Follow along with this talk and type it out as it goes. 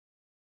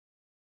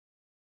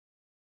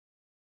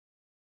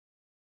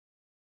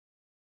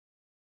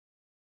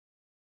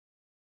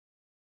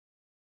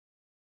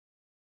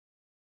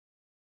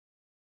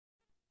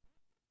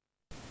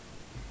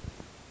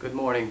Good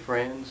morning,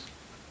 friends.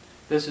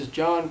 This is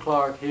John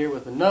Clark here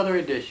with another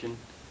edition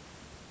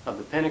of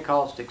the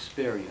Pentecost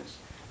Experience.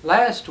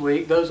 Last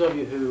week, those of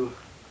you who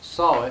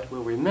saw it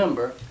will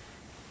remember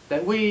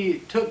that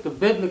we took the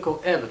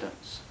biblical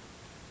evidence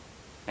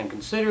and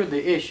considered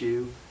the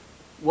issue,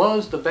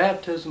 was the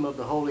baptism of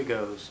the Holy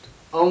Ghost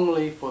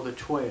only for the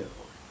 12?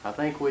 I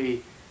think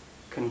we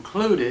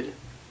concluded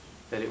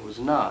that it was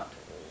not.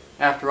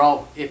 After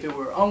all, if it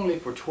were only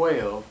for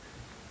 12,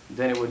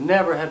 then it would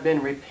never have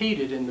been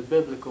repeated in the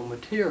biblical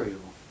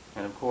material.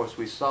 And of course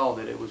we saw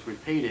that it was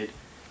repeated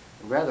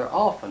rather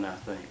often, I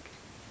think.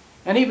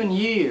 And even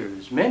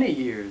years, many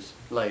years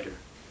later,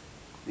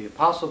 the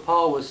Apostle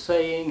Paul was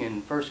saying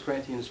in 1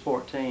 Corinthians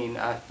 14,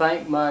 "I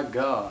thank my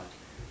God,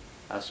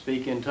 I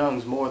speak in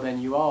tongues more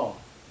than you all."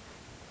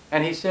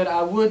 And he said,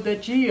 "I would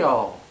that ye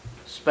all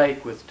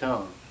spake with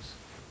tongues."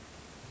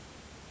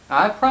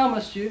 I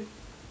promised you,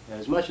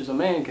 as much as a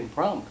man can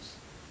promise,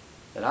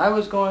 that I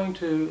was going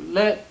to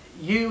let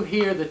you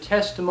hear the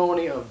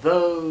testimony of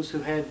those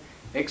who had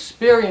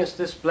experienced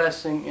this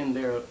blessing in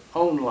their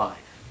own life,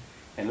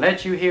 and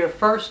let you hear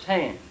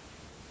firsthand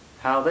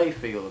how they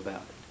feel about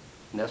it.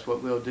 And that's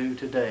what we'll do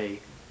today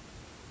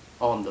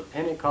on the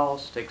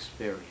Pentecost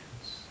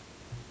Experience.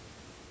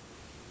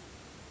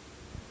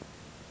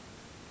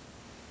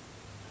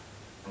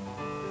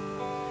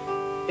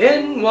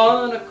 In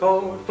one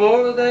accord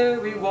for their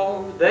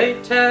reward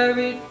they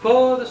tarried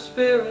for the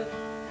Spirit.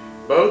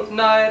 Both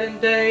night and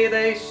day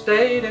they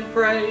stayed and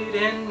prayed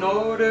in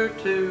order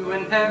to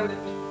inherit.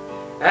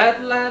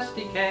 At last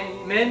he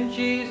came in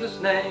Jesus'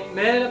 name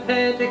in a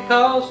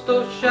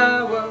Pentecostal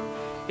shower.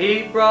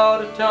 He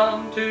brought a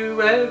tongue to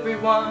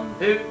everyone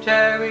who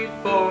tarried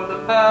for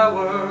the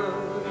power.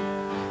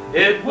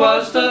 It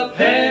was the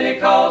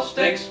Pentecost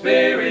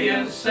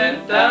experience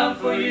sent down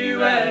for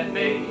you and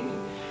me,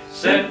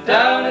 sent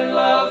down in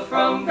love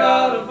from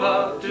God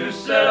above to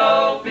set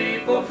all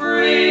people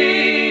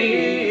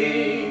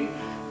free.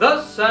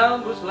 The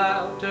sound was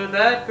loud to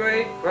that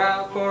great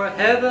crowd, for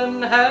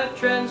heaven had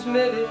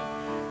transmitted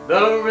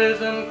the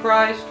risen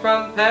Christ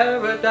from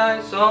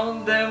paradise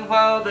on them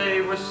while they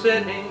were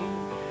sitting.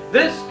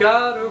 This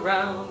got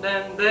around,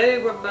 and they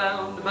were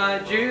found by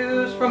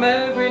Jews from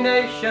every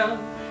nation.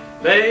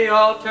 They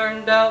all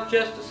turned out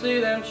just to see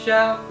them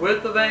shout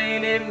with a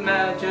vain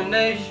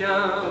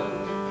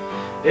imagination.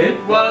 It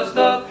was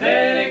the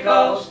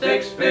Pentecost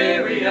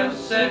experience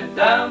sent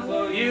down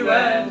for you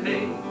and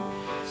me,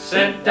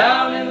 sent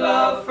down in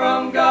love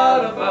from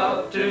God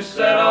above to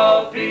set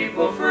all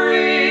people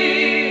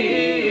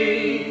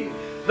free.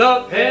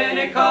 The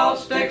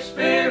Pentecost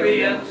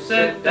experience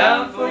sent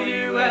down for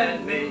you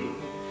and me,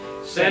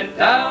 sent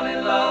down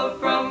in love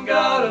from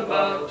God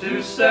above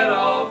to set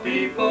all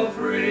people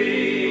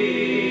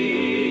free.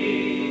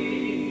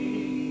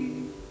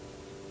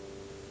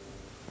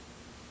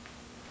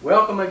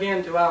 Welcome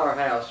again to our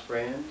house,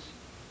 friends.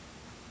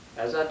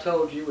 As I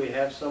told you, we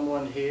have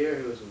someone here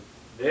who is a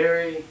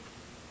very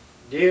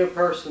dear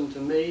person to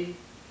me.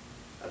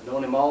 I've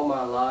known him all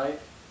my life,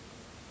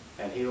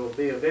 and he will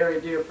be a very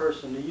dear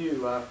person to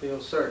you, I feel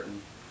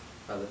certain,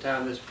 by the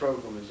time this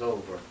program is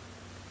over.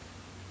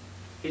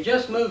 He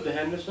just moved to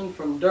Henderson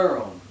from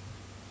Durham,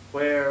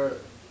 where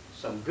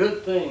some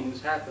good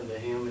things happened to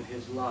him in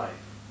his life.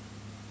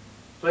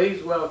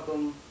 Please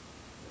welcome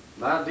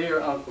my dear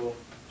uncle,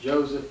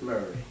 Joseph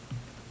Murray.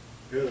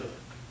 Good.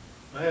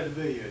 Glad to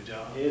be here,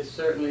 John. It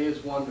certainly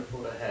is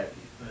wonderful to have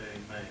you.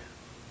 Amen.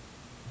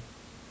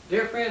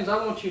 Dear friends, I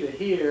want you to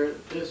hear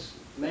this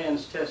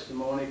man's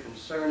testimony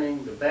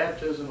concerning the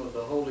baptism of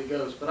the Holy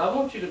Ghost. But I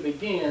want you to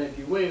begin, if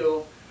you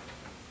will,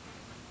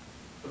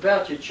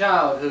 about your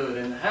childhood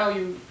and how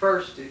you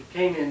first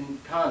came in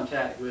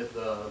contact with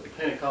the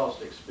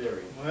Pentecost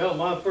experience. Well,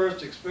 my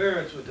first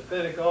experience with the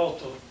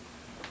Pentecostal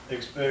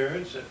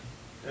experience,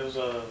 there was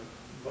a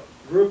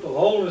group of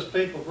holiness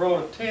people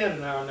brought a tent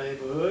in our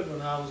neighborhood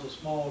when I was a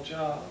small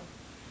child.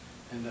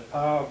 And the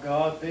power of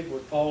God, people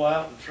would fall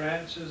out in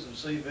trances and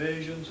see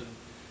visions and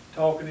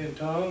talking in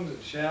tongues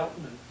and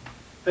shouting. And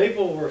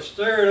people were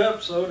stirred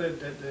up so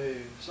that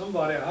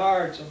somebody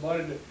hired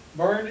somebody to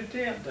burn the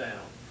tent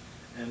down.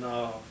 And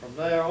from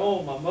there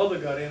on, my mother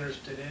got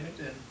interested in it.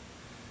 And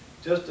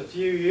just a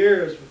few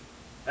years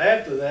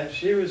after that,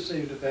 she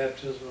received the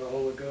baptism of the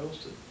Holy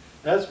Ghost. And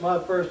that's my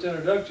first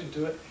introduction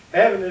to it,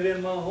 having it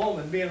in my home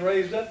and being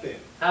raised up in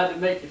it. How did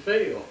it make you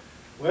feel?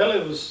 Well,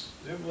 it was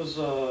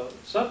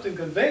something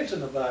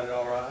convincing about it,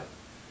 all right.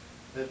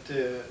 That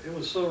it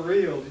was so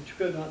real that you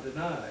could not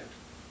deny it.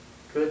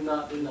 Could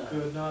not deny.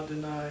 Could not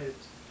deny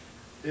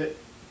it.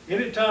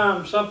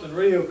 Anytime something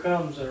real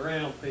comes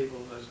around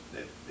people,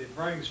 it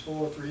brings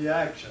forth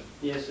reaction.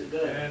 Yes, it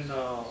does. And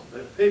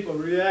the people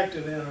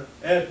reacted in an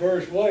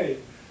adverse way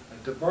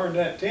to burn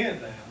that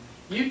tent down.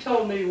 You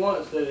told me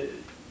once that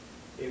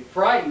it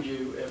frightened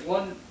you at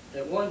one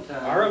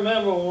time. I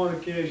remember on one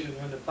occasion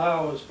when the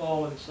power was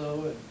falling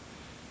so, and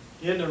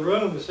in the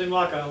room it seemed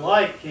like a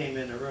light came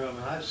in the room,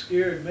 and it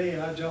scared me,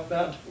 and I jumped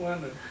out the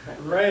window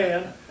and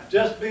ran.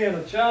 Just being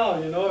a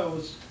child, you know, it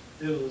was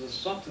it was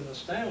something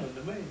astounding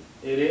to me.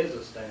 It is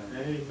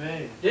astounding.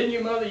 Amen. Didn't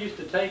your mother used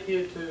to take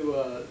you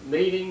to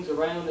meetings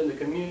around in the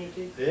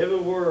community?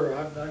 Everywhere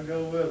I'd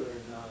go with her. And,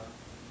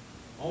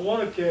 on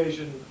one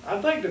occasion,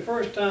 I think the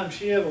first time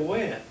she ever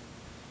went,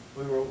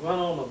 went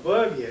on a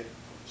buggy.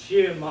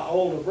 She and my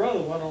older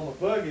brother went on a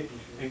buggy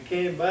and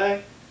came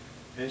back,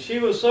 and she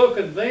was so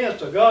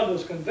convinced, or God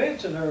was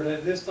convincing her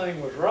that this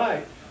thing was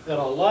right, that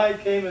a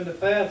light came in the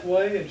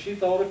pathway, and she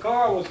thought a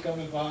car was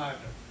coming behind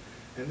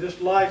her. And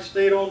this light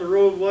stayed on the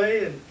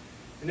roadway,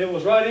 and it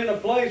was right in a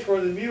place where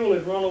the mule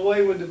had run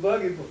away with the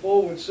buggy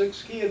before with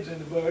 6 kids in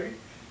the buggy,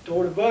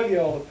 tore the buggy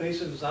all to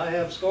pieces. I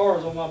have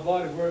scars on my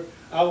body where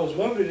I was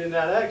wounded in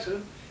that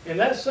accident. In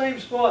that same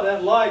spot,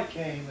 that light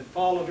came and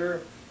followed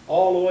her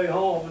all the way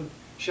home and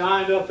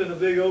shined up in a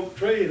big oak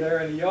tree there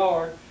in the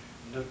yard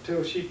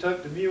until she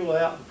took the mule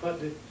out and put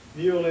the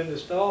mule in the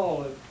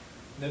stall, and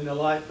then the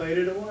light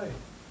faded away.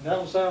 And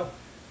that was how.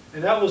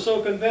 And that was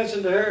so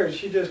convincing to her,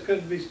 she just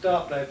couldn't be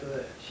stopped after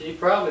that. She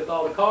probably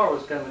thought a car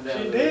was coming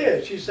down. She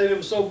did. She said it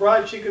was so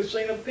bright she could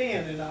see a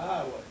pin in the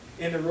highway,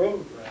 in the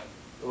road, rather.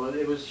 Well,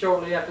 it was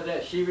shortly after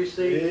that she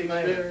received the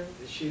experience?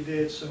 She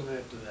did soon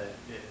after that,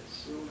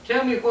 yes.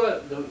 Tell me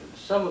what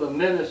some of the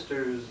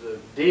ministers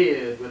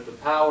did with the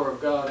power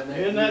of God in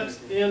that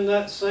community. In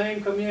that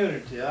same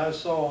community, I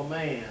saw a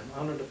man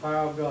under the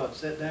power of God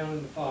sit down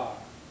in the fire,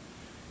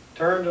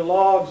 turned the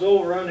logs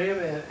over on him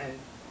and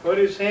put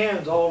his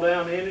hands all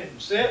down in it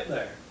and sat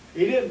there.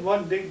 He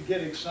didn't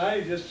get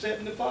excited, just sit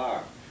in the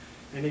fire.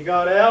 And he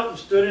got out and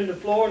stood in the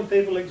floor, and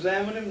people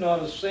examined him.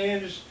 Not a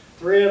singed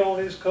thread on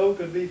his coat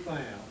could be found.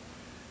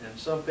 And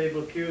some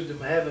people accused him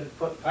of having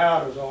put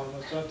powders on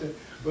him or something,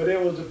 but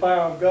it was the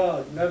power of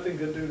God. Nothing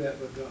could do that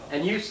but God.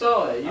 And you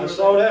saw it? I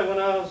saw that when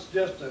I was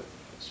just a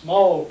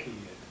small kid.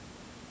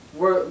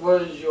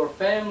 Was your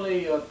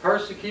family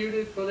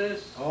persecuted for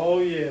this? Oh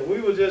yeah, we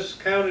were just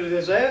counted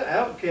as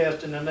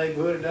outcasts in the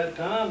neighborhood at that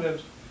time.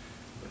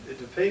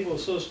 The people were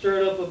so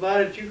stirred up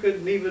about it, you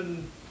couldn't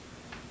even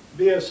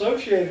be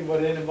associated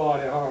with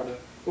anybody hardly.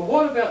 Well,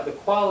 what about the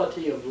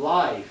quality of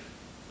life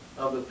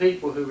of the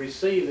people who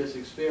received this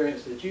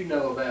experience that you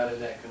know about in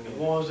that community?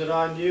 The ones that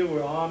I knew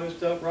were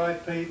honest,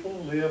 upright people,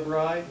 lived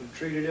right, and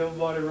treated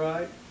everybody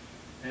right.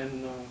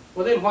 And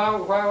well, then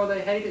why were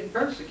they hated and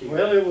persecuted?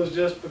 Well, it was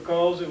just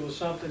because it was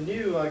something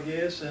new, I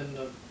guess, and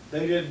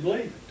they didn't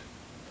believe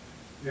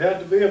it. You had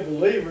to be a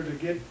believer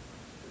to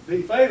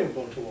be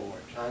favorable towards.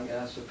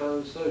 I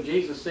suppose so.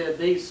 Jesus said,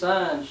 "These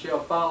signs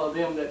shall follow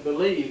them that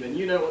believe," and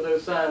you know what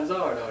those signs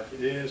are, don't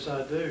you? Yes,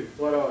 I do.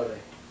 What are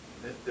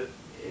they?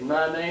 In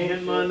my name.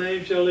 In my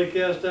name shall they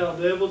cast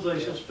out devils. They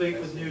shall speak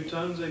with new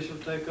tongues. They shall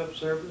take up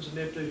serpents, and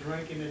if they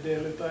drink any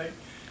deadly thing,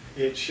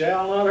 it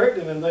shall not hurt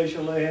them, and they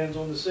shall lay hands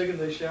on the sick, and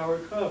they shall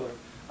recover.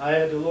 I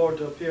had the Lord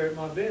to appear at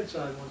my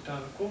bedside one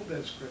time and quote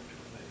that scripture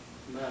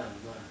to me.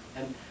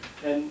 My.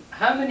 And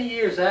how many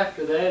years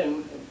after that,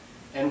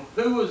 and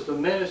who was the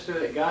minister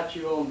that got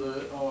you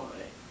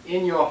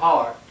in your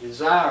heart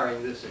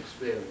desiring this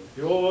experience?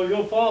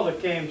 Your father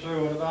came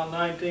through in about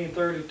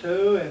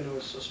 1932, and there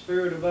was a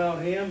spirit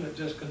about him that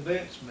just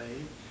convinced me.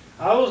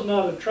 I was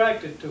not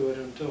attracted to it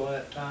until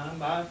that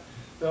time. I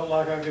felt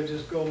like I could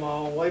just go my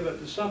own way, but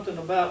there's something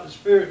about the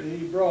spirit that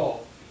he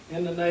brought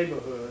in the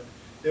neighborhood.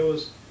 It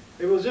was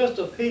just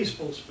a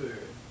peaceful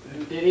spirit.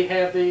 Did he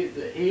have the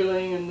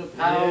healing and the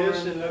power?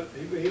 Yes, and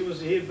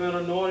he had been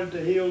anointed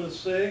to heal the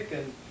sick,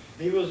 and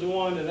he was the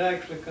one that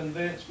actually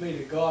convinced me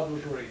that God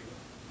was real.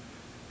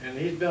 And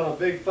he's been a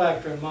big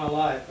factor in my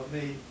life, for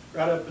me,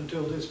 right up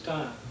until this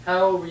time.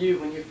 How old were you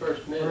when you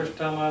first met him? First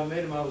time I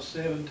met him, I was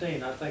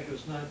 17. I think it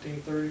was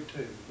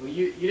 1932. Well,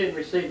 you didn't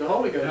receive the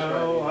Holy Ghost,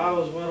 no, right? I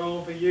went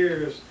on for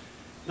years,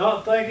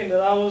 not thinking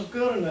that I was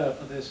good enough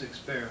for this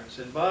experience.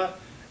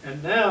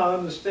 And now I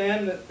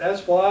understand that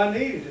that's why I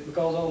needed it,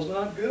 because I was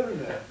not good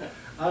enough.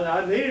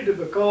 I needed it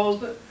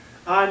because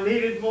I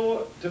needed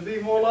to be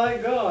more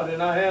like God,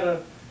 and I had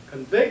a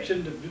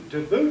conviction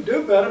to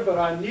do better, but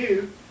I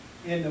knew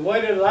in the way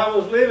that I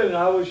was living,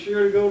 I was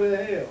sure to go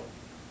to hell.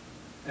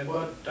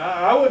 But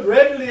I would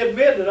readily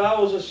admit that I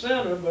was a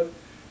sinner,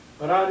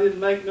 but I didn't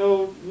make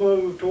no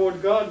move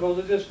toward God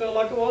because I just felt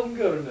like I wasn't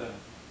good enough.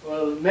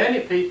 Well, many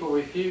people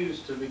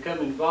refuse to become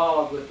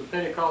involved with the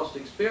Pentecost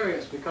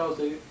experience because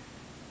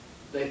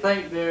they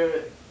think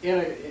they're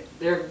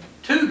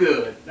too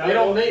good. They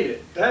don't need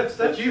it.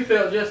 But you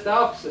felt just the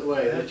opposite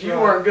way, that you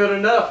weren't good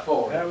enough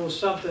for it. That was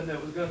something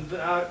that was going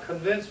to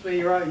convince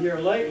me right here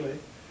lately.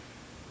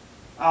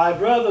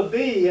 I'd rather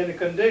be in a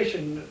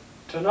condition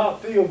to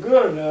not feel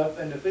good enough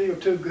than to feel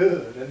too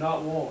good and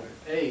not want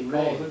it.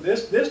 Amen.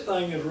 Because this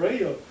thing is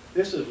real.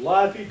 This is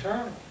life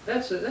eternal.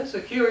 That's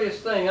a curious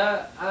thing.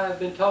 I've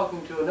been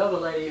talking to another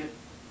lady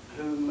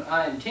whom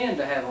I intend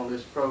to have on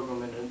this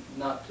program in a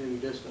not too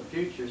distant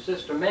future,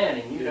 Sister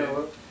Manning, you know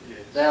her,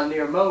 down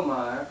near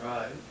Momire.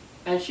 Right.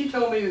 And she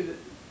told me that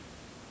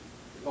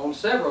on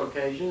several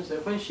occasions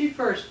that when she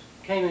first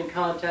came in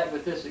contact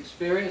with this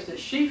experience that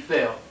she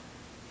felt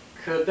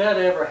Could that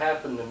ever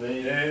happen to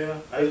me? Yeah.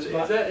 Is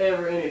that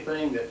ever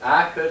anything that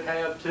I could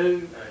have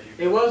too?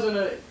 It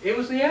wasn't it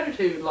was the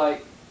attitude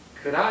like,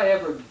 could I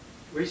ever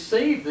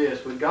receive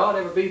this? Would God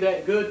ever be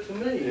that good to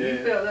me? Yeah, You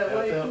felt that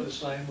way? I felt the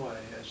same way,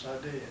 yes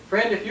I did.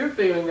 Friend, if you're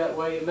feeling that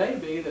way, it may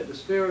be that the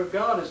Spirit of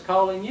God is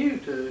calling you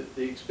to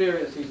the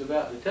experience He's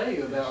about to tell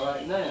you about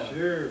right now.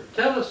 Sure.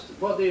 Tell us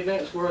what the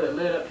events were that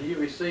led up to you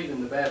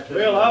receiving the baptism.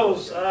 Well,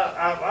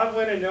 I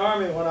went in the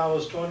Army when I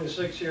was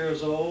 26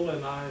 years old,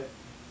 and I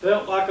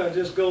felt like I'd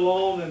just go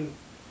on and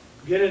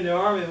get in the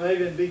Army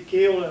maybe and be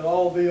killed and it'd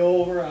all be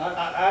over.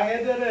 I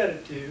had that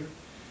attitude.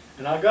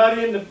 And I got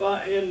in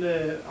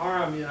the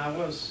Army, and I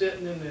was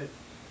sitting in the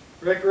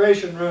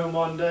recreation room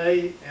one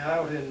day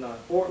out in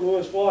Fort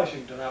Lewis,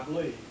 Washington, I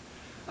believe.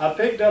 I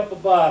picked up a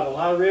Bible.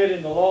 I read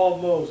in the Law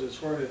of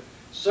Moses where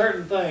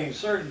certain things,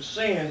 certain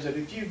sins, that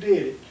if you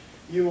did it,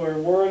 you were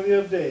worthy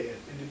of death,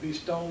 and you'd be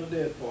stoned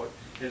to death for it.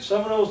 And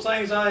some of those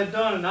things I had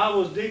done, and I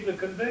was deeply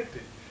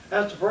convicted.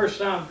 That's the first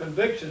time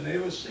conviction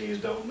it was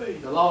seized on me.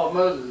 The Law of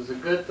Moses is a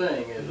good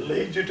thing, It isn't it?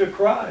 leads you to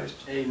Christ,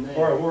 Amen.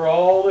 where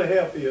all the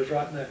help is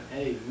right now.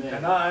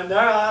 Amen. And there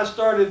I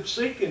started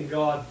seeking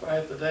God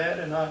after that,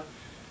 and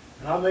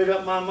I made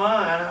up my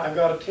mind. I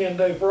got a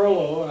 10-day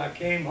furlough, and I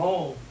came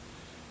home.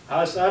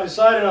 I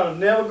decided I would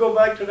never go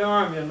back to the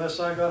Army unless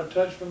I got a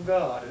touch from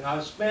God. And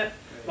I spent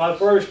my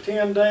first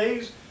 10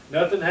 days,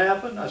 nothing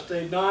happened. I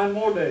stayed 9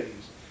 more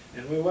days.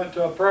 And we went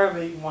to a prayer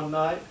meeting one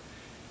night,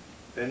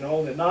 and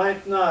on the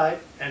 9th night,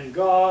 and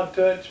God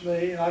touched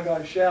me, and I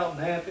got shouting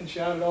happy,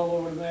 shouted all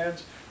over the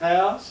man's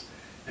house.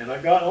 And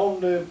I got on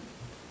the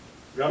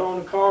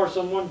car,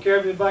 someone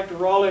carried me back to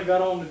Raleigh, got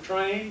on the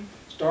train,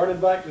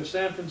 started back to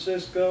San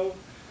Francisco,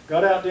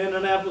 got out to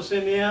Indianapolis,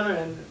 Indiana,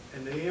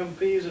 and the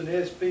MPs and the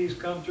SPs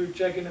come through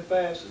checking the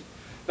passes.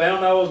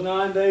 Found I was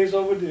 9 days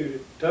overdue.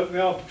 Took me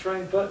off the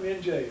train, put me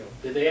in jail.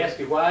 Did they ask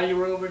you why you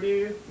were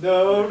overdue?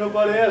 No,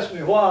 nobody asked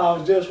me why,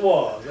 I just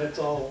was, that's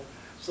all.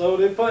 So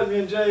they put me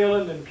in jail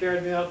and then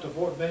carried me out to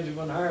Fort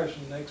Benjamin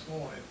Harrison the next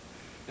morning.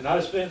 And I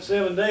spent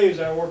 7 days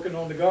there working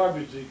on the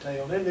garbage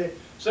detail. And then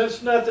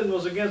since nothing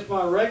was against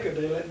my record,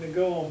 they let me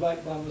go on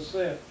back by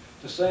myself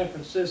to San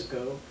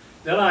Francisco.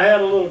 Then I had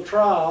a little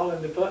trial,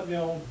 and they put me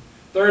on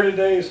 30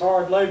 days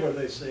hard labor,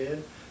 they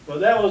said.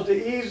 But that was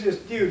the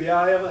easiest duty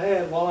I ever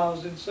had while I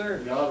was in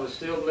service. God was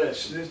still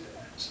blessing.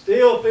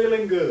 Still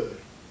feeling good.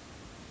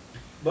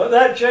 But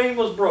that chain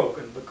was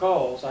broken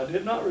because I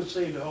did not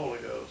receive the Holy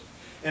Ghost.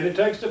 And it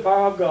takes the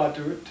power of God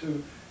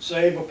to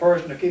save a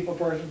person, to keep a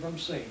person from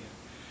sin.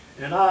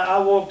 And I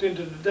walked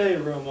into the day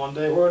room one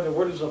day where there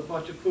was a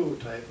bunch of pool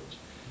tables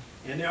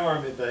in the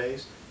Army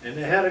base. And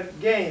they had a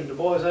game, the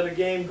boys had a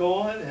game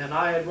going, and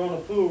I had run a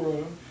pool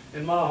room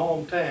in my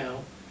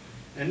hometown.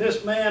 And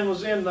this man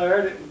was in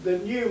there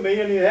that knew me,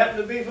 and he happened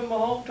to be from my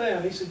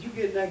hometown. He said, "You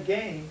get in that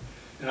game,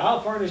 and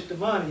I'll furnish the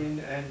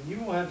money, and you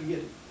won't have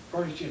to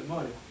furnish you the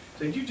money."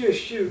 He said, "You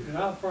just shoot, and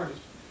I'll furnish."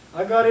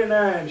 I got in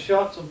there and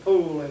shot some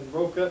pool and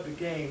broke up the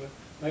game,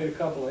 made a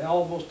couple of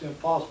almost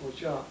impossible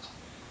shots.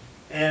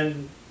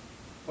 And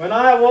when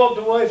I walked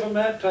away from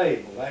that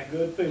table, that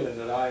good feeling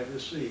that I had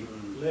received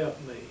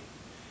left me.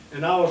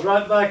 And I was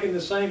right back in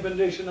the same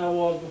condition I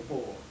was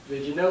before.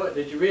 Did you know it?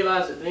 Did you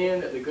realize it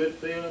then that the good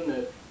feeling,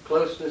 the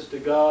closeness to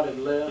God had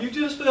left? You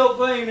just felt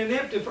vain and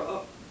empty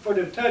for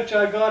the touch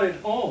I got at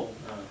home.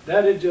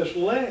 That had just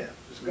left.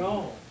 It's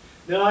gone.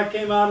 Then I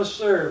came out of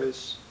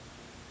service,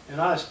 and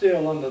I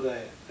still under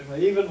that.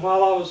 And even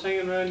while I was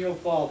hanging around your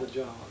father,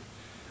 John,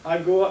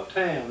 I'd go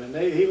uptown, and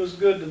he was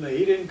good to me.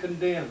 He didn't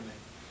condemn me.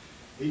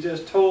 He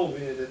just told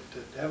me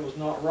that was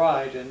not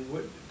right, and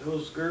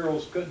those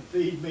girls couldn't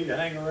feed me to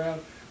hang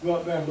around, go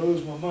up there and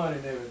lose my money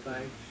and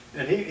everything.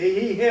 And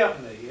he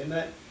helped me in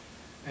that.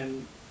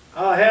 And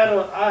I had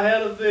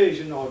a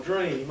vision or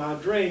dream. I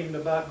dreamed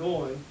about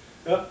going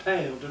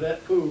uptown to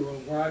that pool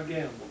room where I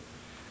gambled.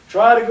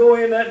 Try to go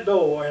in that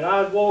door, and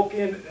I'd walk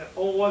in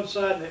on one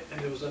side,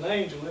 and there was an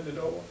angel in the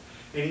door,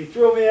 and he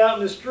threw me out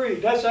in the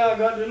street. That's how I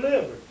got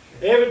delivered.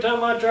 Every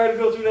time I tried to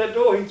go through that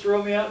door, he'd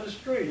throw me out in the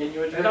street.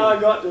 And I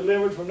got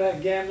delivered from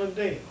that gambling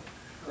demon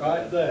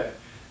right there.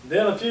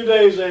 Then a few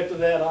days after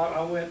that,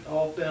 I went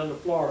off down to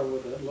Florida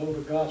with a load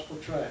of gospel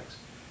tracts.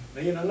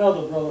 Me and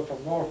another brother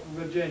from Norfolk,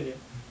 Virginia.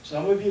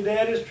 Some of your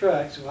daddy's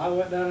tracts, and I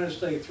went down there and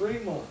stayed 3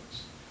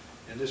 months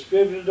and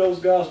distributed those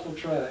gospel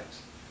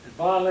tracts. And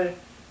finally,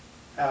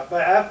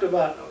 after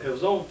it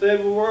was on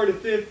February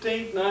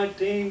 15th,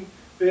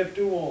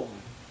 1951,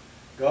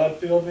 God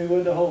filled me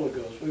with the Holy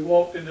Ghost. We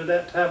walked into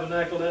that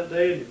tabernacle that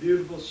day and the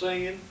beautiful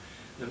singing.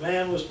 The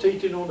man was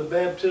teaching on the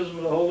baptism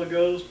of the Holy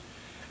Ghost.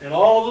 And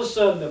all of a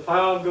sudden, the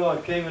power of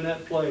God came in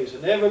that place.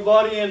 And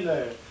everybody in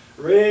there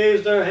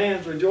raised their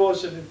hands,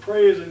 rejoicing and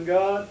praising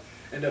God.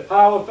 And the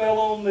power fell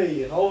on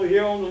me. And over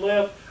here on the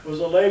left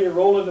was a lady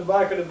rolling the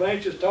back of the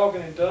benches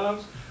talking in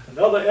tongues.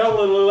 Another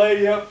elderly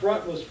lady up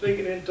front was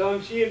speaking in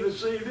tongues. She had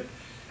received it.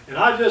 And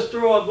I just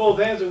threw up both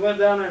hands and went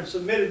down there and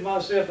submitted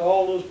myself to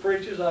all those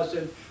preachers. I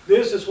said,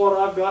 "This is what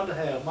I've got to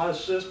have. My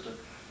sister,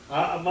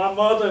 my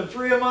mother, and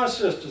 3 of my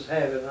sisters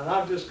have it, and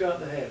I've just got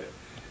to have it."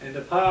 and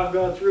the power of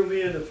God threw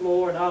me in the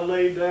floor, and I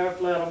laid there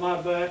flat on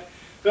my back.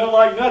 Felt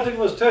like nothing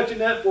was touching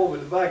that floor but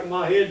the back of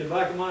my head, the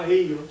back of my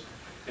heels.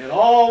 And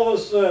all of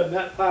a sudden,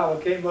 that power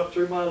came up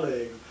through my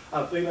legs.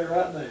 I feel it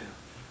right now.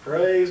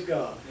 Praise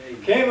God.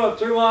 Amen. Came up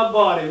through my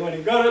body. When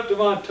it got up to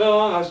my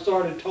tongue, I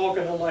started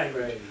talking a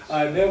language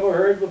I'd never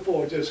heard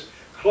before. Just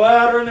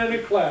clattering and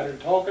a clattering,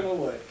 talking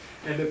away.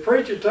 And the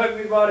preacher took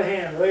me by the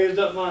hand, raised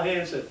up my hand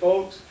and said,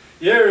 folks,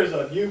 here is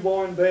a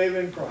newborn baby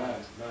in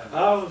Christ.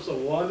 I was so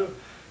wonderful.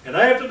 And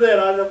after that,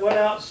 I went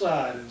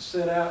outside and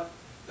sat out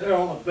there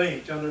on a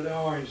bench under the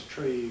orange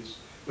trees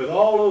with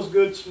all those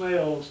good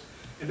smells.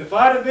 And if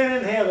I'd have been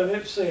in heaven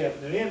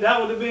itself, and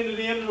that would have been to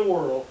the end of the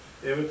world,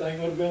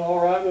 everything would have been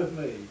all right with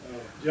me.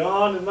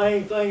 John, the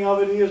main thing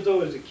of it is,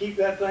 though, is to keep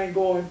that thing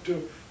going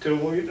till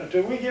we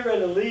get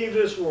ready to leave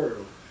this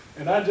world.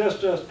 And that's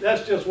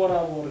just what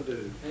I want to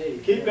do.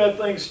 Keep that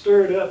thing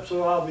stirred up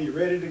so I'll be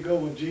ready to go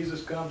when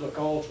Jesus comes or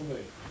calls for me.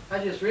 I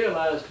just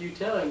realized you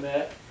telling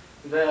that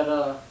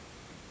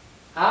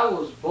I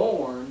was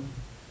born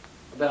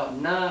about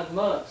 9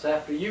 months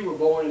after you were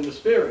born in the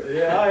Spirit.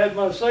 Yeah, I had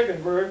my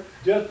second birth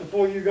just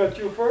before you got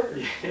your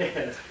first.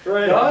 Yes.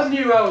 Praise. God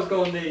knew I was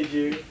going to need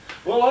you.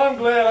 Well, I'm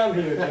glad I'm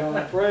here,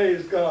 John.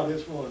 Praise God,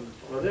 it's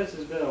wonderful. Well, this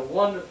has been a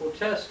wonderful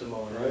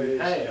testimony. Praise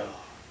God.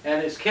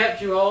 And it's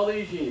kept you all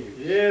these years.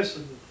 Yes,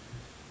 and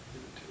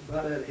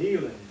about that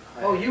healing.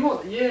 Oh,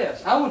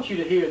 yes. I want you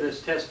to hear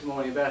this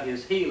testimony about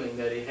his healing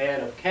that he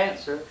had of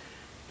cancer.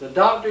 The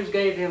doctors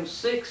gave him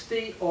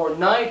 60 or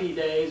 90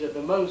 days at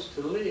the most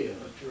to live.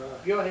 That's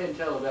right. Go ahead and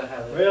tell about how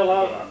that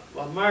Well,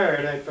 I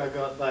married after I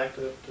got back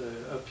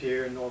up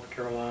here in North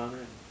Carolina.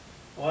 And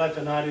my wife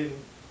and I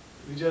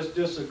we just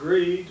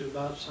disagreed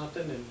about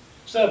something and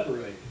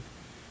separated.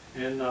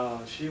 And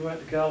she went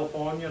to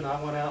California and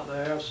I went out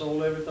there. I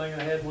sold everything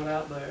I had and went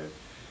out there.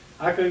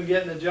 I couldn't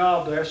get in a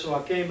job there, so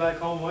I came back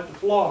home and went to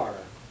Florida.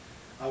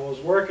 I was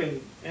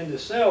working in the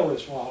celery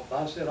swamp.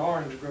 I said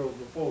Orange Grove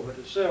before, but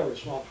the celery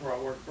swamp's where I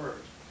worked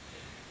first.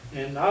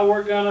 And I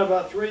worked down there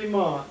about 3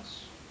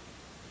 months.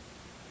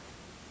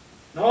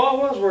 No, I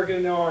was working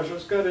in the orange.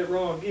 Let's get it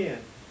wrong again.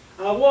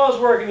 I was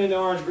working in the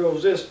orange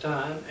groves this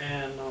time,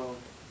 and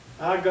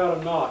I got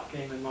a knot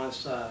came in my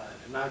side,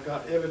 and I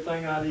got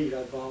everything I'd eat.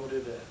 I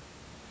vomited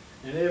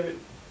that,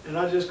 and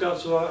I just got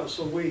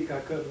so weak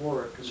I couldn't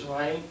work. was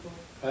painful.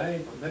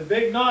 Painful. That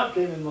big knot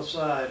came in my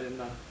side,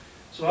 and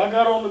so I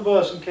got on the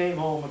bus and came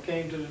home. I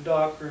came to the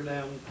doctor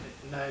down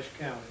in Nash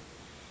County,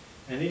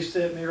 and he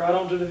sent me right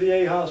on to the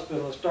VA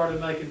hospital. I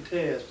started making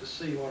tests to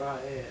see what I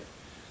had,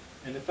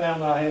 and they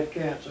found I had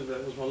cancer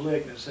that was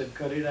malignant. Said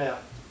cut it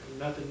out.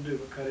 Nothing to do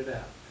but cut it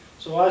out.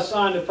 So I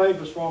signed the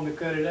papers for them to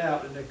cut it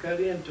out, and they cut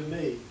into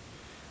me.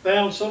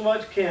 Found so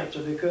much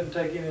cancer they couldn't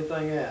take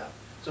anything out.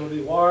 So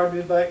they wired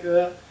me back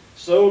up,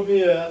 sewed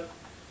me up,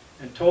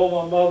 and told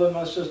my mother and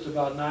my sister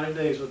about 90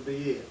 days would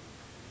be it.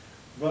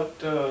 But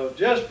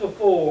just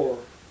before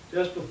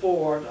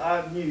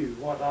I knew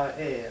what I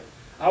had,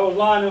 I was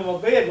lying in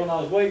my bed when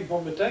I was waiting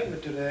for them to take me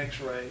to the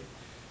x-ray,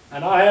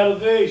 and I had a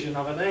vision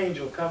of an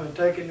angel coming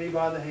taking me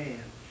by the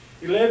hand.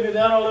 He led me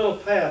down a little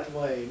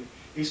pathway.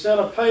 He set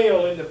a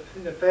pail in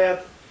the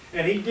path,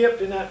 and he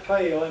dipped in that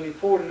pail, and he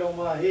poured it on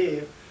my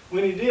head.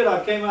 When he did,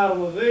 I came out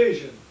of a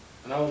vision,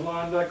 and I was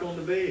lying back on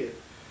the bed.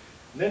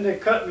 And then they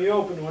cut me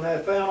open when I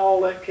found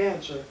all that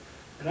cancer.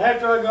 And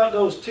after I got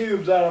those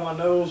tubes out of my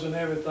nose and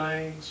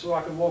everything, so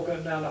I could walk up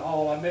and down the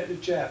hall, I met the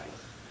chaplain.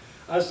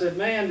 I said,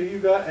 man, do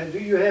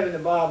you have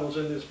any Bibles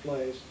in this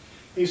place?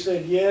 He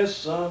said, yes,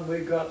 son,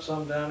 we've got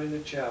some down in the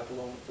chapel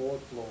on the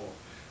 4th floor.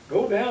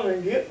 Go down there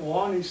and get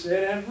one, he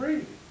said, and read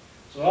it.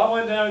 So I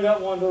went down and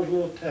got one of those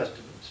little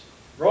testaments,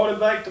 brought it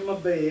back to my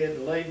bed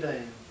and laid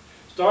down.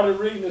 Started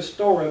reading a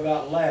story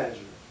about Lazarus,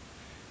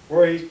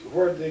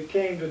 where they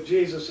came to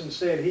Jesus and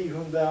said, he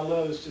whom thou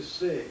lovest is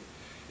sick.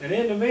 And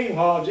in the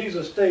meanwhile,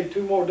 Jesus stayed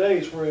 2 more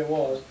days where he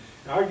was.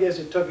 And I guess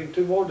it took him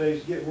 2 more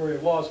days to get where he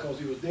was because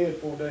he was dead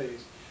 4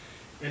 days.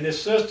 And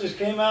his sisters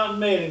came out and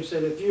met him and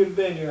said, if you had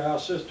been here, our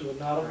sister would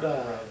not have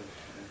died.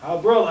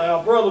 Our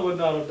brother would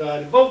not have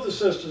died. And both the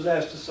sisters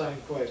asked the same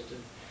question.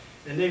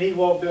 And then he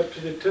walked up to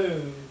the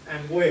tomb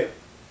and wept.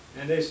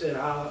 And they said,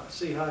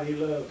 see how he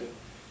loved him.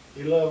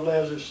 He loved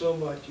Lazarus so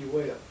much he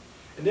wept.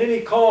 And then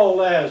he called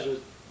Lazarus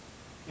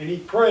and he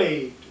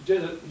prayed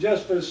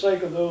just for the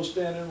sake of those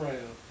standing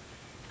around.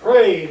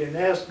 Prayed and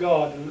asked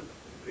God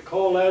to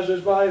call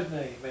Lazarus by his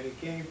name. And he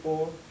came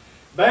forth,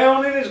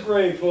 bound in his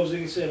grave clothes, and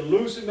he said,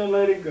 loose him and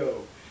let him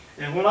go.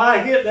 And when I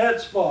hit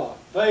that spot,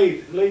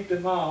 faith leaped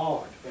in my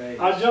heart. Praise.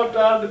 I jumped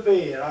out of the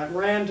bed. I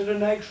ran to the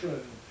next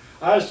room.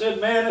 I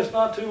said, man, it's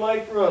not too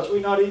late for us.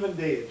 We're not even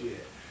dead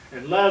yet.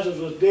 And Lazarus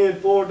was dead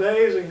 4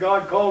 days, and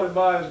God called him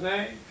by his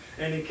name.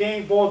 And he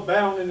came forth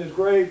bound in his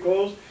grave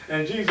clothes.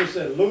 And Jesus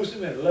said, loose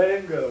him and let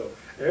him go.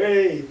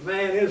 Hey,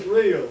 man, it's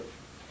real.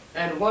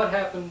 And what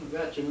happened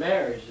about your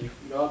marriage?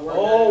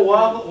 Oh,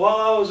 while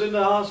I was in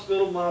the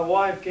hospital, my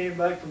wife came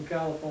back from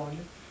California,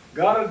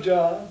 got a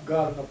job,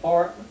 got an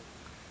apartment.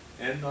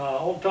 And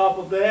on top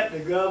of that, the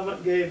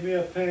government gave me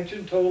a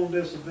pension, total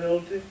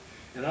disability.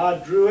 And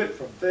I drew it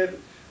from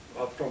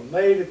from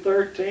May the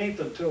 13th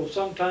until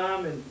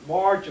sometime in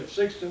March of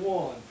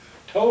 '61.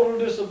 Total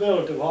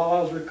disability while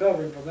I was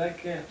recovering from that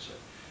cancer.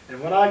 And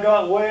when I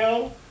got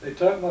well, they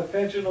took my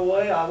pension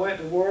away. I went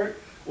to work,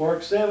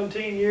 worked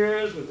 17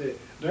 years with the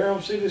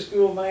Durham City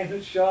School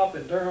Maintenance Shop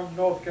in Durham,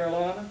 North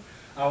Carolina.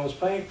 I was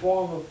paint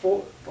foreman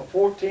for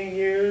 14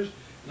 years,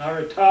 and I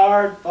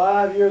retired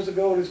 5 years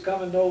ago this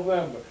coming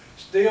November.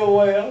 Still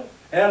well,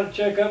 had a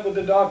checkup with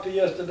the doctor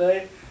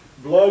yesterday.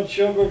 Blood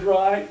sugar's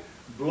right,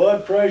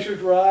 blood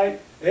pressure's right,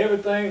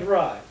 everything's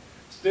right.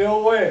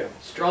 Still well.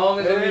 Strong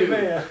as a mule.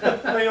 Amen.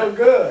 Feel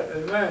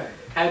good.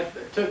 Amen.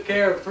 Took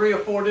care of 3 or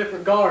 4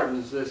 different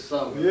gardens this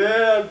summer.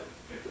 Yeah.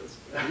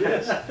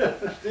 Yes.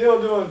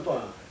 Still doing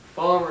fine.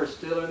 Farmer's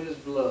still in his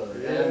blood.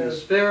 Yeah. And the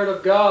Spirit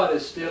of God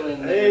is still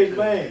in there.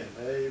 Amen.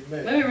 Too.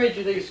 Amen. Let me read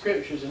you these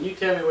scriptures and you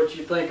tell me what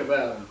you think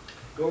about them.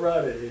 Go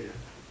right ahead.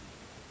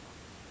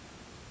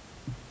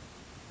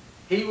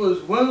 He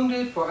was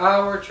wounded for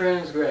our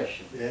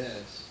transgressions.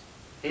 Yes.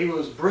 He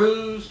was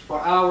bruised for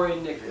our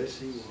iniquities. Yes,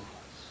 he was.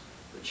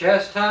 The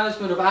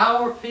chastisement of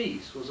our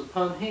peace was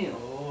upon him.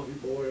 Oh, he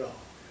bore it all.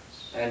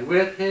 Yes. And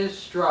with his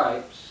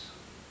stripes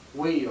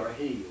we are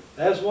healed.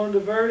 That's one of the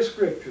very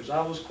scriptures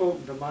I was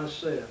quoting to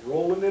myself,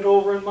 rolling it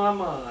over in my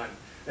mind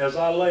as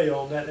I lay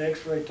on that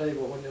x-ray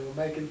table when they were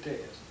making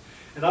tests.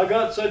 And I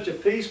got such a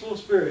peaceful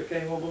spirit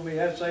came over me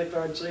after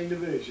I'd seen the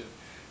vision.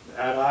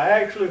 And I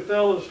actually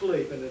fell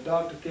asleep, and the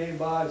doctor came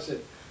by and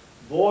said,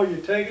 "Boy, you're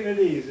taking it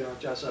easy,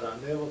 aren't you?" I said, "I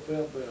never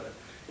felt better."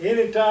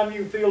 Anytime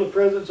you feel the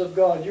presence of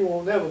God, you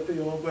will never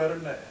feel no better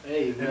than that.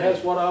 Amen. And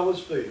that's what I was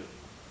feeling.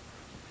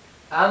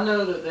 I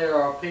know that there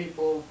are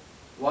people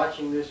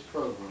watching this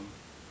program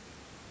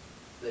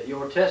that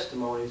your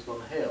testimony is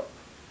going to help.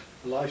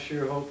 Well, I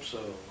sure hope so.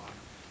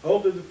 I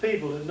hope that the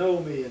people that know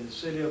me in the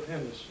city of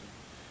Henderson.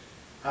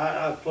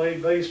 I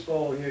played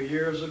baseball here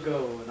years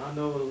ago, and I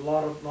know a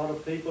lot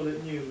of people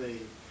that knew me.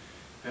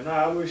 And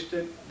I wish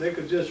that they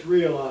could just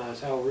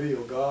realize how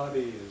real God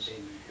is.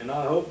 Amen. And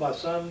I hope by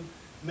some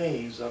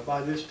means,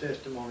 by this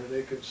testimony,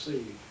 they could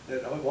see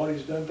that what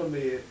He's done for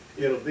me,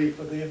 it'll be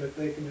for them if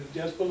they can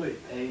just believe.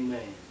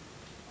 Amen.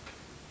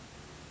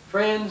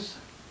 Friends,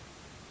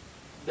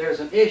 there's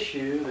an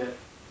issue that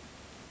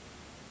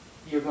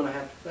you're going to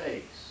have to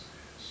face.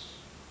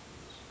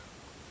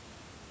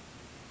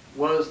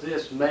 Was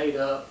this made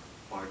up,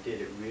 or did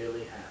it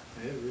really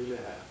happen? It really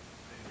happened.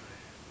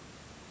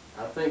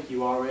 I think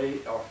you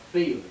already are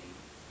feeling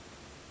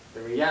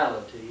the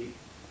reality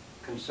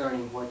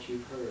concerning what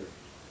you've heard.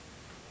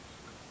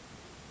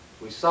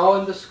 We saw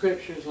in the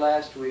scriptures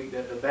last week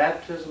that the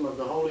baptism of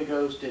the Holy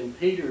Ghost, in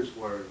Peter's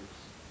words,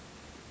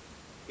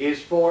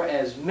 is for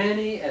as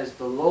many as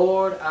the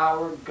Lord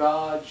our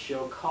God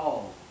shall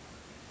call.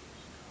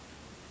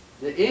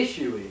 The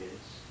issue is,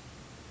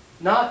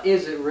 not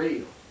is it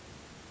real,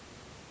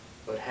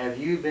 but have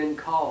you been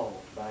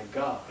called by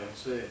God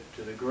That's it.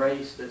 to the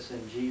grace that's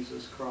in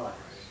Jesus Christ?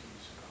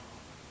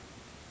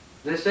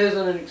 This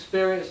isn't an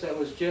experience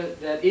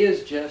that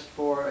is just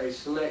for a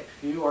select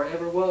few, or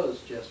ever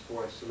was just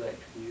for a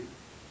select few,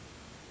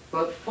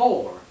 but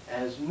for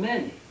as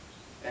many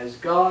as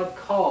God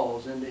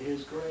calls into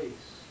His grace.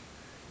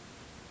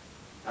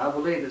 I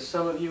believe that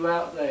some of you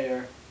out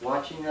there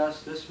watching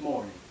us this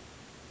morning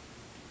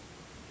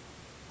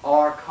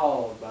are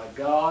called by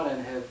God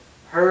and have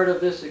heard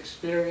of this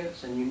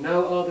experience, and you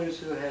know others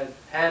who have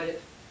had it.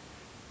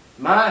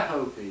 My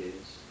hope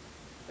is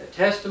that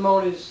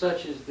testimonies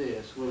such as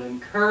this will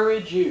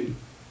encourage you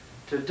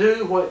to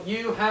do what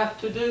you have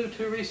to do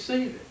to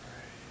receive it,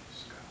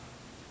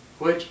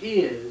 which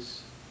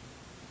is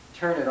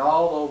turn it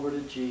all over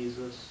to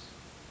Jesus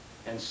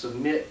and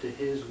submit to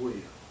His will.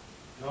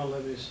 Now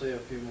let me say a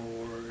few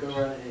more words. Go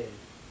right ahead.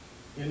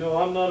 You know,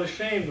 I'm not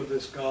ashamed of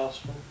this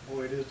gospel,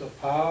 for it is the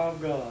power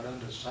of God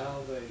unto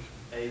salvation.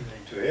 Amen.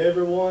 To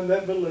everyone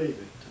that believeth,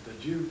 to the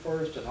Jew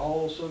first and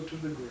also to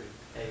the Greek.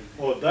 Amen.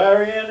 For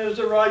therein is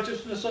the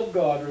righteousness of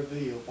God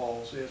revealed,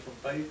 Paul says, from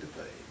faith to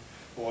faith.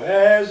 For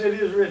as it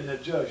is written, the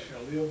just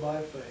shall live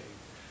by faith.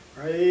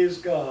 Praise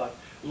God.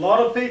 A lot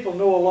of people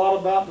know a lot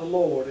about the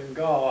Lord and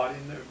God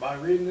by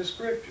reading the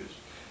Scriptures.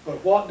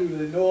 But what do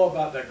they know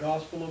about the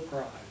gospel of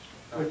Christ,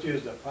 which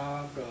is the power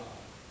of God?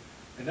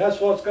 And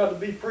that's what's got to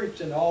be preached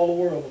in all the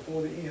world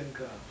before the end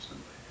comes.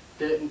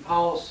 Didn't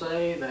Paul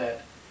say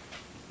that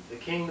the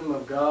kingdom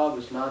of God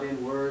was not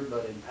in word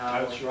but in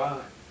power? That's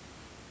right.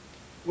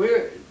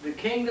 The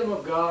kingdom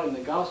of God and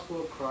the gospel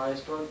of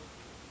Christ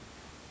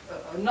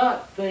are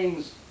not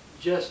things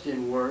just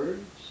in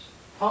words.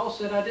 Paul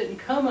said, I didn't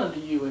come unto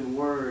you in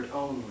word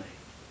only.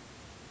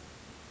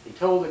 He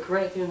told the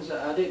Corinthians,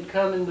 I didn't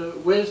come in the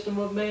wisdom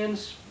of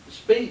man's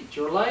speech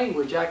or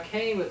language. I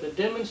came with the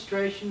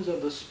demonstrations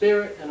of the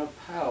Spirit and of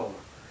power.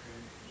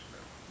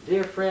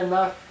 Dear friend,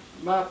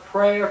 my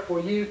prayer for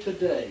you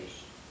today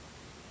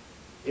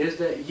is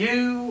that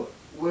you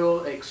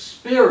will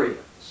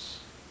experience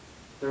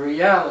the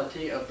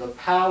reality of the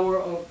power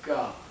of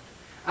God.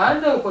 I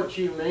know what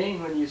you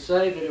mean when you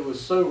say that it was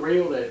so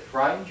real that it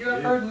frightened you.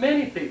 I've heard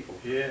many people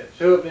Yes.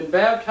 who have been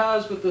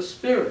baptized with the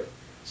Spirit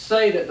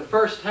say that the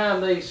first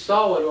time they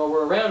saw it or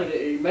were around it,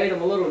 it made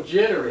them a little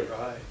jittery.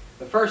 Right.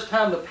 The first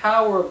time the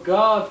power of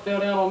God fell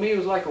down on me, it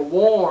was like a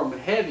warm,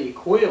 heavy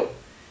quilt.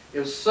 It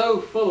was so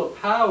full of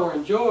power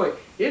and joy,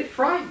 it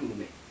frightened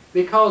me.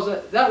 Because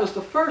that was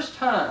the first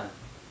time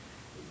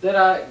that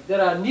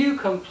I knew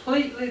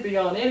completely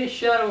beyond any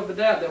shadow of a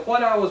doubt that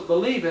what I was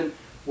believing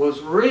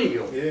was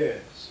real.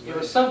 Yes. It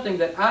was something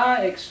that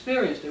I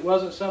experienced. It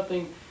wasn't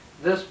something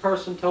this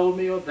person told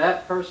me or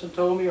that person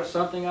told me or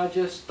something I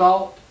just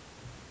thought.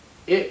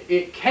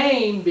 It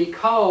came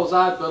because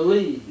I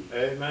believed.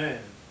 Amen.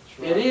 That's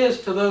right. It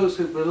is to those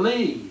who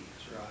believe.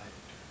 That's right.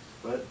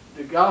 But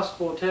the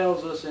Gospel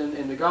tells us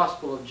in the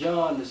Gospel of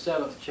John, the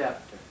 7th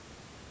chapter,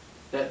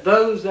 that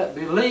those that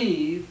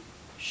believe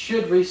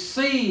should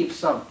receive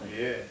something.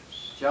 Yes.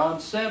 John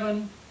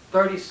 7,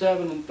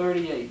 37 and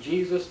 38.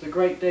 Jesus, the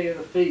great day of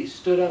the feast,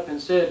 stood up and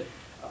said,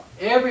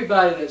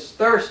 everybody that's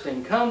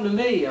thirsting, come to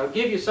me. I'll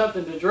give you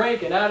something to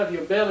drink, and out of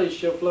your bellies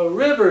shall flow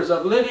rivers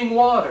of living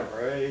water.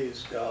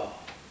 Praise God.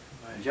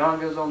 Amen. John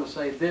goes on to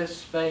say, this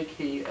spake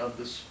he of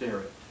the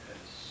Spirit,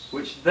 Yes.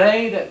 which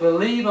they that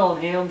believe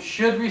on him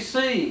should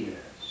receive.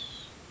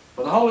 Yes.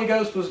 For the Holy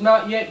Ghost was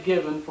not yet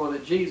given, for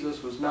that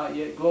Jesus was not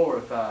yet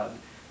glorified.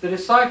 The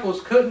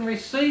disciples couldn't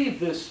receive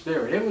this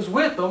Spirit. It was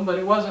with them, but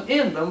it wasn't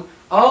in them.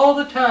 All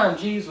the time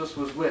Jesus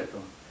was with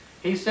them.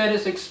 He said,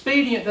 it's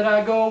expedient that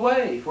I go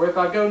away, for if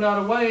I go not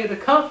away, the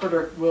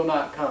Comforter will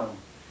not come.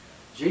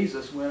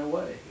 Jesus went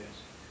away, Yes.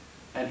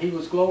 and he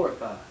was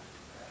glorified.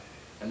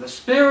 And the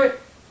Spirit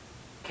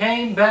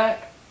came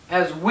back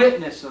as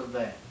witness of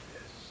that.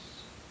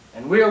 Yes.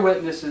 And we're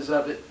witnesses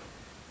of it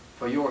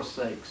for your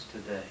sakes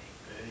today.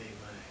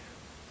 Amen.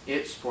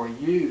 It's for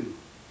you.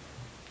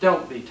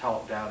 Don't be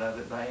talked out of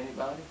it by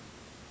anybody.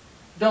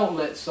 Don't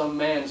let some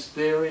man's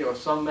theory or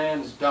some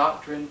man's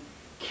doctrine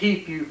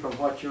keep you from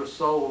what your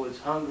soul is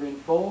hungering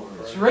for.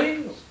 It's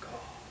real. Praise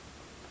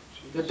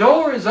God. The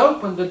door is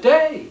open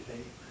today.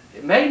 Amen.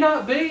 It may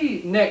not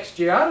be next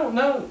year. I don't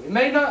know. It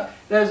may not.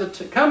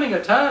 There's coming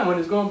a time when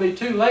it's going to be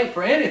too late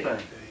for anything.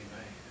 Amen.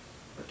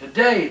 But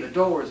today the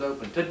door is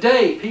open.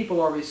 Today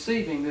people are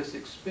receiving this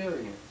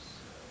experience.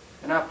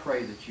 And I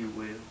pray that you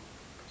will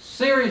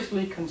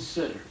seriously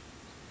consider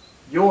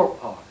your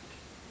part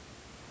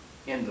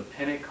in the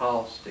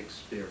Pentecost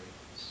experience.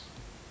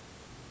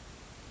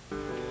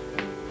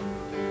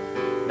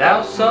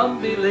 Now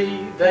some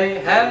believe they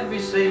had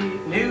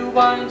received new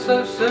wine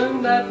so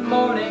soon that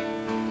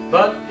morning,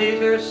 but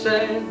Peter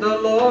said, the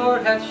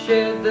Lord hath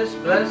shed this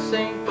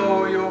blessing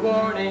for your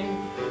warning.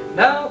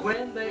 Now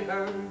when they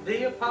heard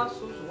the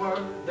apostles'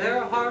 word,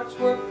 their hearts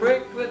were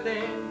pricked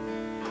within.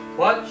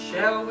 What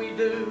shall we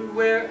do?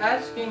 We're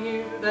asking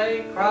you,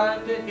 they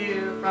cried to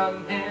hear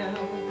from him.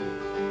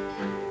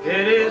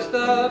 It is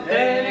the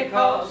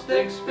Pentecost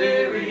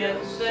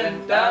experience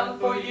sent down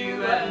for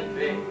you and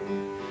me,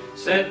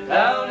 sent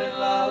down in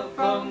love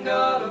from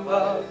God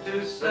above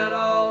to set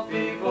all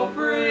people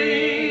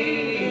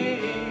free.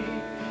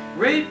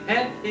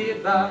 Repent, he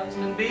advised,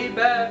 and be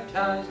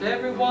baptized,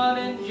 everyone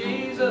in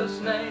Jesus'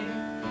 name.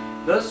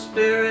 The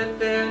Spirit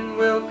then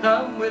will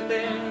come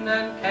within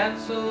and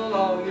cancel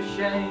all your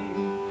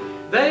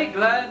shame. They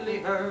gladly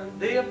heard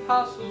the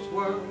apostles'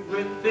 word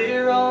with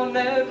fear on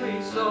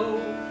every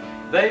soul.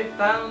 They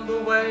found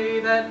the way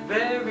that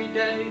very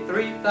day,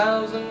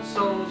 3,000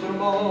 souls or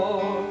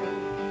more.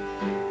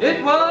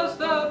 It was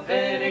the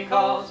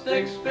Pentecost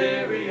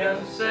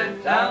experience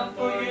sent down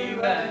for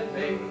you and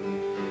me,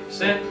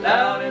 sent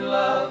down in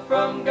love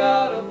from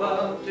God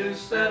above to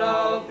set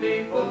all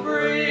people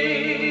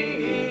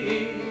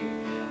free.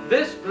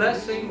 This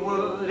blessing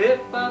would, if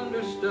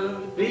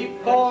understood, be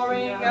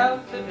pouring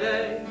out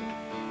today.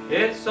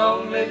 It's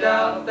only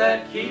doubt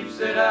that keeps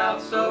it out,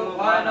 so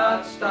why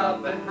not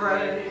stop and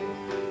pray?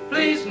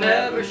 Please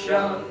never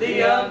shun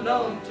the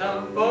unknown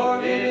tongue, for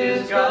it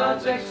is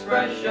God's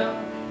expression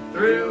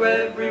through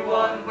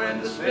everyone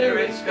when the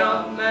Spirit's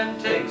come and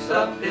takes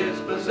up His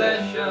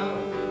possession.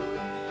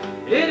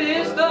 It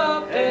is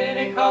the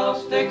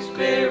Pentecost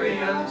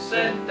experience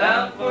sent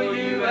down for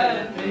you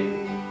and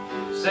me,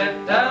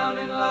 sent down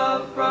in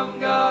love from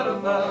God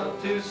above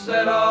to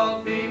set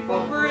all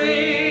people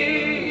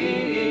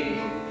free.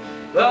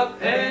 The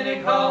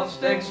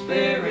Pentecost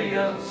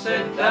experience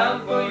sent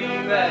down for you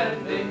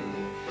and me,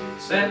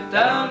 sent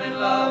down in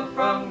love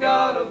from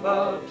God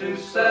above to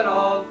set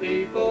all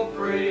people